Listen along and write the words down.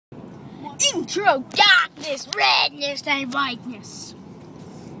Intro darkness, redness, and whiteness.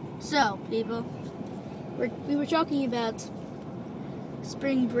 So, people, we were talking about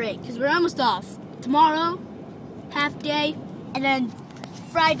spring break because we're almost off. Tomorrow, half day, and then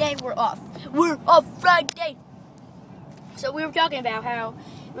Friday we're off. We're off Friday. So we were talking about how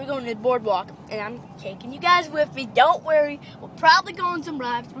we're going to the boardwalk, and I'm taking you guys with me. Don't worry, we'll probably go on some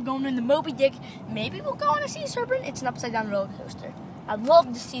rides. We're going in the Moby Dick. Maybe we'll go on a sea serpent. It's an upside down roller coaster. I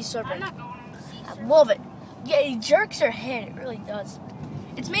love the sea serpent. I'm not going on the sea serpent. I love it. Yeah, it jerks your head. It really does.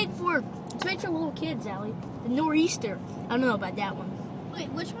 It's made for little kids, Allie. The Nor'easter. I don't know about that one. Wait,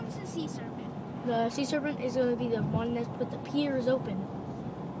 which one's the sea serpent? The sea serpent is going to be the one that's put the piers open.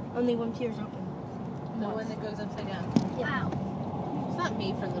 Only one pier's open. The one that goes upside down. Yeah. Wow. It's not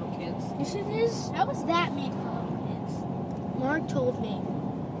made for little kids. Yes, it is. How was that made for little Mark told me.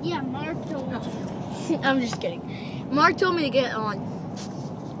 kids? Yeah, Mark told you. I'm just kidding. Mark told me to get on.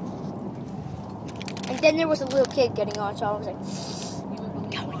 And then there was a little kid getting on, so I was like, You would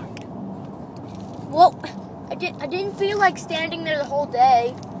believe Mark. well, I didn't feel like standing there the whole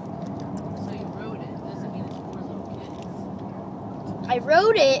day. So you rode it. Doesn't mean it's for little I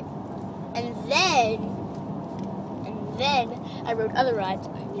rode it, and then I rode other rides.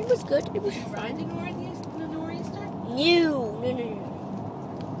 It was good. It was kids. fun. Riding the Nor'easter? No.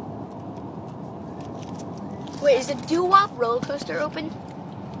 Wait, is the doo-wop roller coaster open?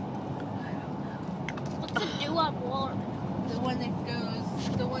 What's the doo-wop roller? The one that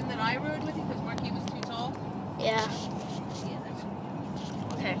goes, the one that I rode with you because Marky was too tall? Yeah. Yeah, that's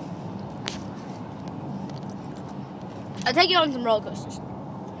one. Okay. I'll take you on some roller coasters.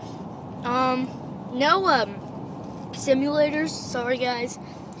 No simulators. Sorry, guys.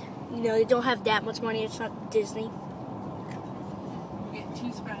 You know, they don't have that much money. It's not Disney. We're getting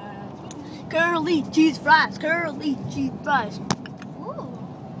cheese fries. Curly cheese fries. Curly cheese fries. Ooh.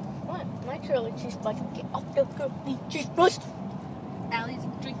 What? My curly cheese fries. Get off the curly cheese fries. Allie's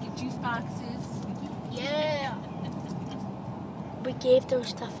drinking juice boxes. Yeah. We gave those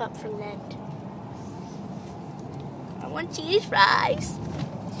stuff up for Lent. I want cheese fries.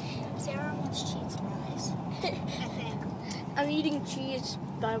 Sarah wants cheese fries. I think. I'm eating cheese,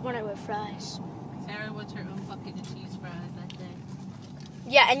 but I want it with fries. Sarah wants her own bucket of cheese fries that day.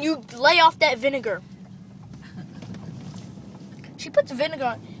 Yeah, and you lay off that vinegar. She puts vinegar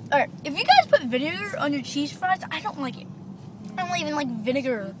on. Alright, if you guys put vinegar on your cheese fries, I don't like it. I don't even like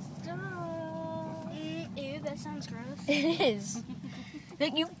vinegar. Ew, that sounds gross. It is.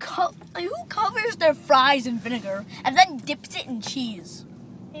 Like who covers their fries in vinegar and then dips it in cheese?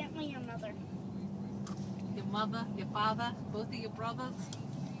 Apparently your mother. Your mother, your father, both of your brothers.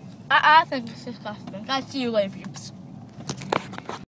 I think it's disgusting. Guys, see you later, peeps.